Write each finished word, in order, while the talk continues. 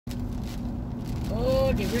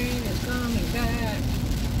heavy rain is coming back.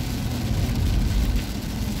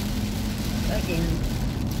 Again.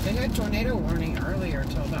 They had tornado warning earlier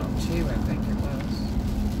till about 2, I think it was.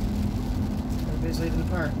 Everybody's leaving the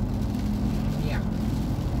park. Yeah.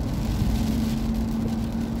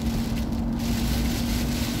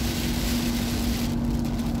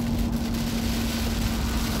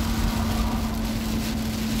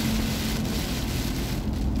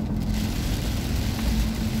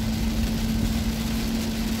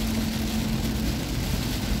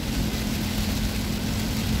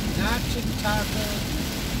 Not Chicago.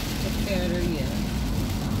 Better yet.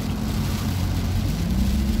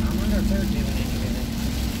 I wonder if they're doing any of it.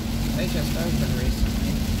 They just opened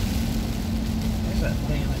recently. There's that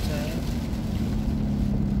damn attack.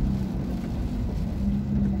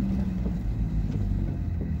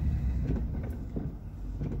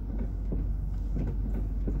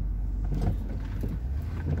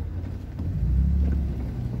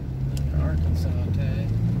 Arkansas tag.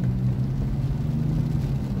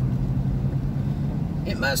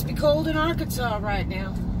 It must be cold in Arkansas right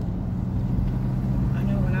now. I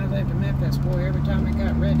know when I lived in Memphis, boy, every time it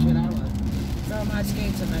got wretched, I would throw my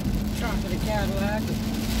skates in the trunk of the Cadillac and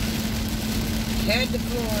head to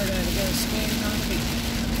Florida to go skating on the beach.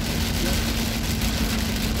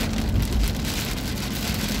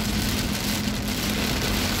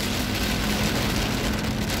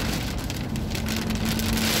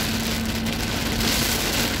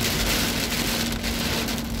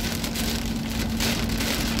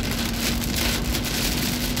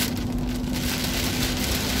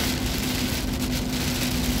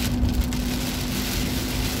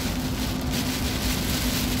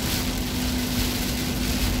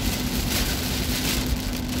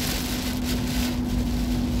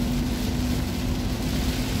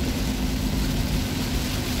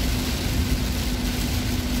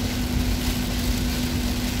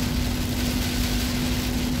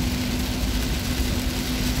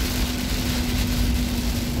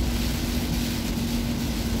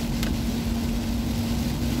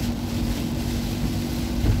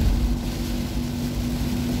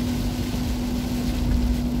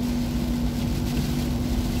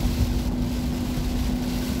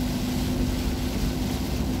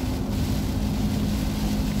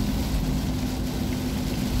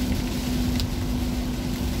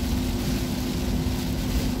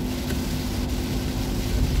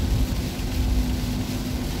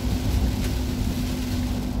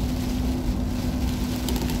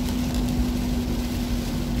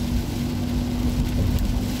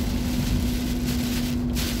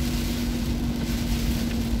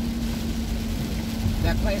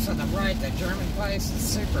 That place on the right, that German place, is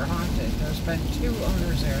super haunted. There's been 2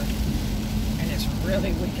 owners there, and it's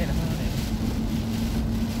really wicked haunted.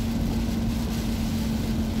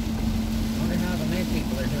 I wonder how the new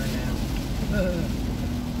people are doing now.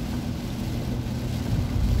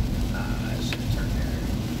 I should have turned there.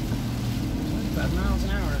 25 miles an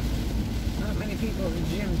hour. Not many people at the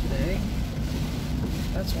gym today.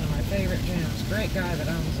 That's one of my favorite gyms. Great guy that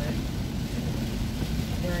owns it.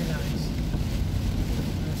 Very nice.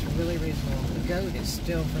 Really reasonable. The goat is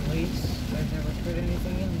still for lease. I've never put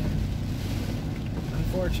anything in there,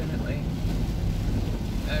 unfortunately.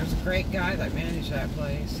 There's a great guy that managed that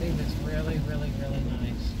place. He was really, really, really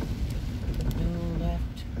nice. No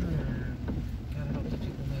left turn. Gotta hope that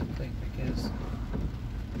people move quick because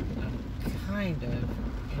I'm kind of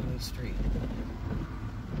in the street.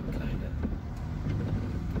 Kind of.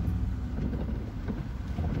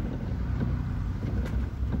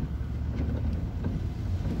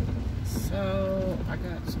 So, I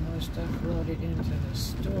got some more stuff loaded into the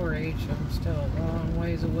storage. I'm still a long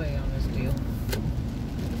ways away on this deal.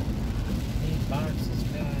 These boxes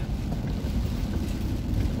back.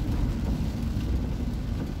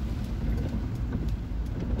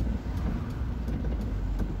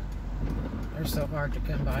 They're so hard to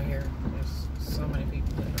come by here. There's so many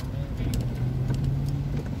people that are moving.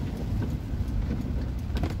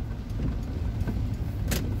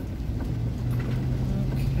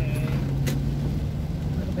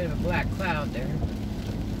 Bit of a black cloud there.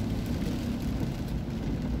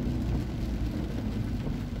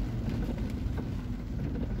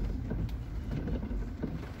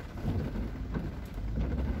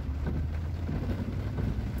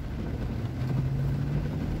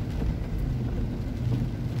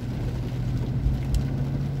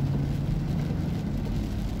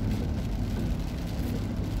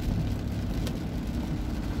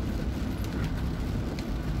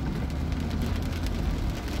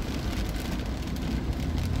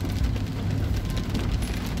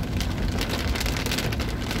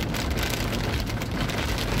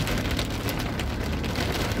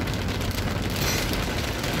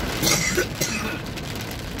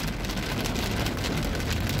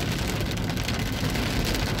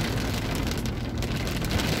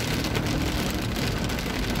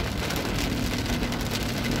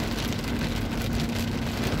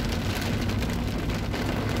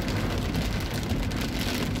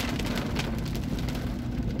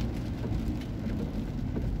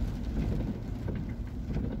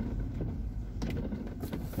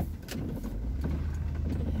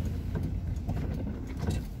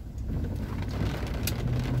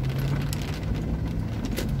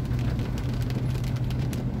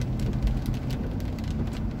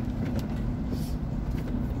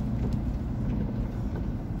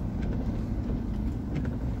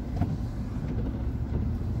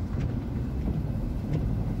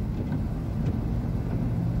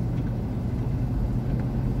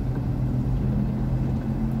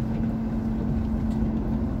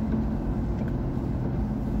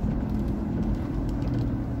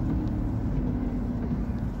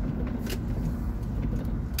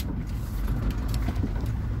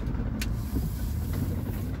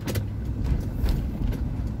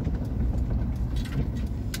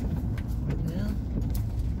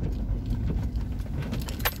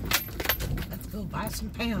 got some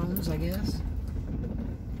pounds, I guess.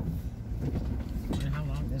 I wonder how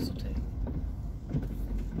long this will take.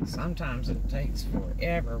 Sometimes it takes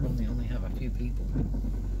forever when they only have a few people.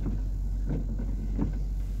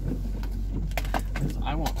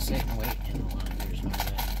 I won't sit and wait in the line. There's no way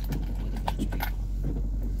with a bunch of people.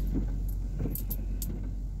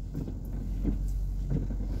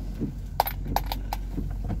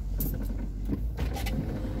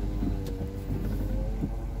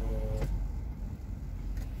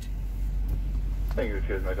 Thank you for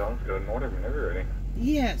choosing McDonald's. Go ahead and order whenever you're ready.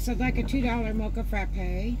 Yeah, so like a $2 mocha frappe.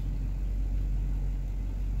 Alright,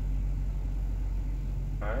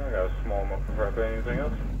 I got a small mocha frappe. Anything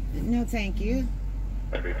else? No, thank you.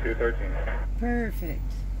 That'd be $2.13. Perfect.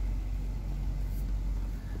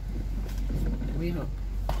 We hope.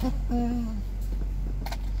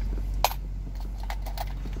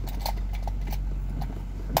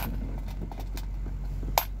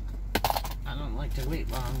 I don't like to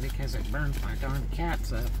wait long because it burns my darn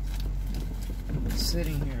cats up.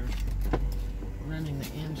 Sitting here running the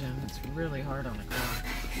engine, it's really hard on the car.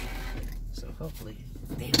 So hopefully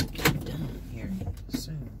they will get it done here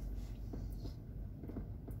soon.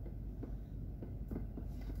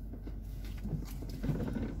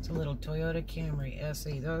 It's a little Toyota Camry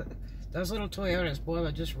SE. Those little Toyotas, boy,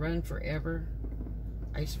 they just run forever.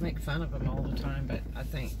 I used to make fun of them all the time, but I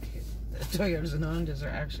think the Toyotas and Hondas are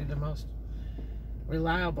actually the most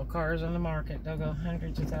reliable cars on the market. They'll go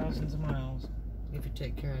hundreds of thousands of miles if you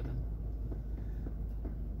take care of them.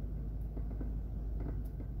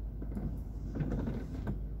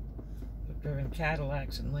 I've driven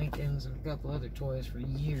Cadillacs and Lincolns and a couple other toys for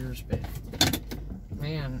years, but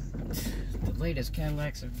man, the latest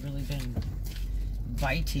Cadillacs have really been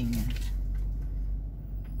biting.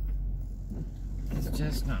 It's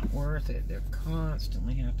just not worth it. They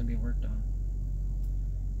constantly have to be worked on.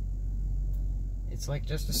 It's like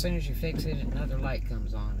just as soon as you fix it, another light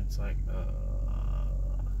comes on. It's like,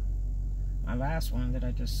 my last one that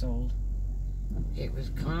I just sold, it was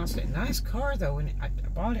constant. Nice car though, and I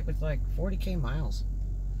bought it with like 40K miles.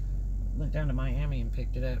 Went down to Miami and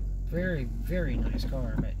picked it up. Very, very nice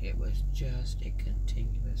car, but it was just a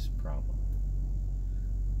continuous problem.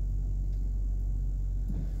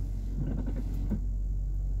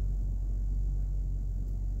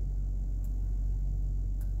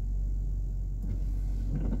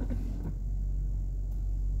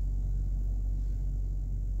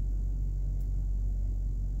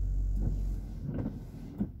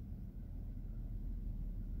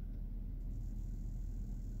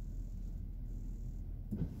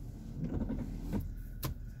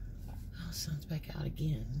 Sun's back out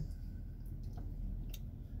again.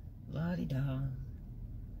 La-di-da.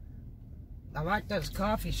 I like those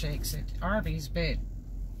coffee shakes at Arby's, but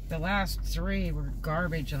the last 3 were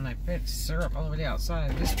garbage and they put syrup all over the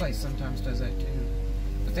outside. This place sometimes does that too.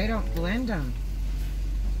 But they don't blend them.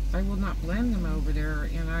 They will not blend them over there.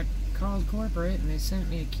 And I called corporate and they sent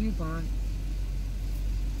me a coupon.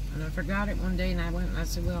 And I forgot it one day and I went and I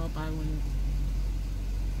said, well, I'll buy one.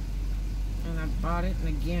 And I bought it, and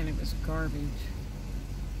again, it was garbage.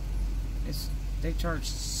 They charge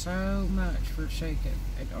so much for shake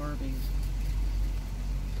at Arby's.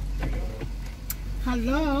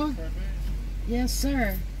 Hello? Yes,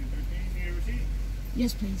 sir.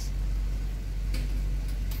 Yes, please.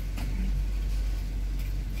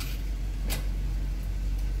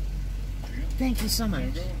 Thank you so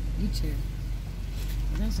much. You too.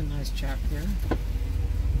 Well, that's a nice chap here.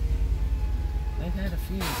 They've had a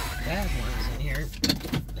few bad ones in here.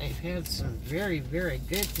 They've had some very, very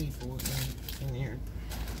good people in here.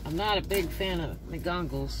 I'm not a big fan of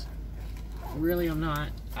McDonald's. Really, I'm not.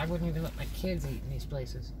 I wouldn't even let my kids eat in these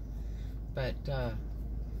places. But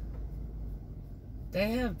they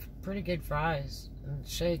have pretty good fries and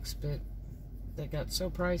shakes, but they got so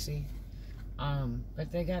pricey.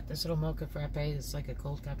 But they got this little mocha frappe that's like a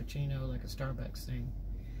cold cappuccino, like a Starbucks thing.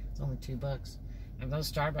 It's only $2. And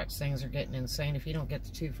those Starbucks things are getting insane. If you don't get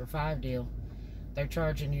the 2 for $5 deal, they're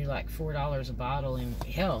charging you like $4 a bottle. And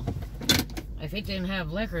hell, if it didn't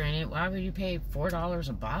have liquor in it, why would you pay $4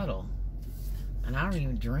 a bottle? And I don't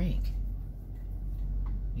even drink.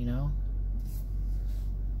 You know?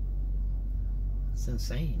 It's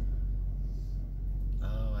insane.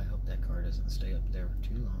 Oh, I hope that car doesn't stay up there for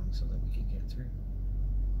too long so that we can get through.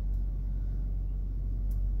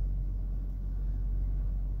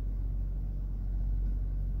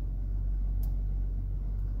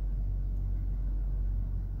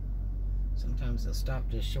 Sometimes they'll stop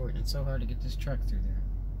just short, and it's so hard to get this truck through there.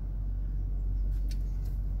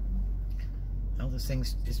 All this thing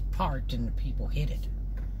is parked, and the people hit it.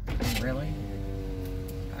 Really?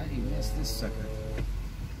 How do you miss this sucker?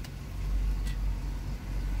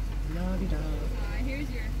 La-di-da. Here's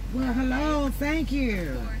your Well, hello. Thank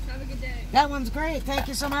you. course. Have a good day. That one's great. Thank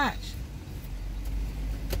you so much.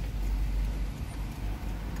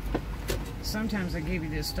 Sometimes they give you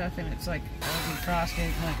this stuff and it's like all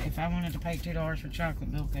frosted. Like if I wanted to pay $2 for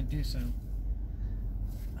chocolate milk, I'd do so.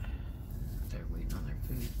 They're waiting on their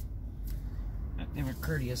food. They were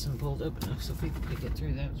courteous and pulled up enough so people could get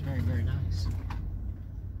through. That was very, very nice.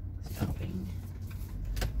 Stopping.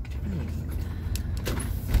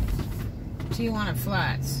 Tijuana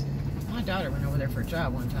Flats. My daughter went over there for a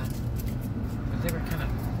job one time. But they were kind of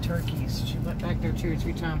turkeys. She went back there 2 or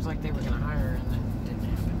 3 times like they were going to hire her, and that didn't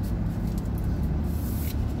happen.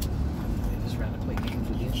 They just rather play games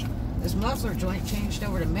with you. This muffler joint changed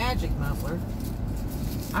over to Magic Muffler.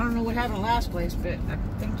 I don't know what happened last place, but I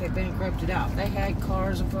think they bankrupted out. They had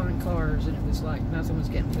cars upon cars, and it was like nothing was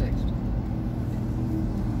getting fixed.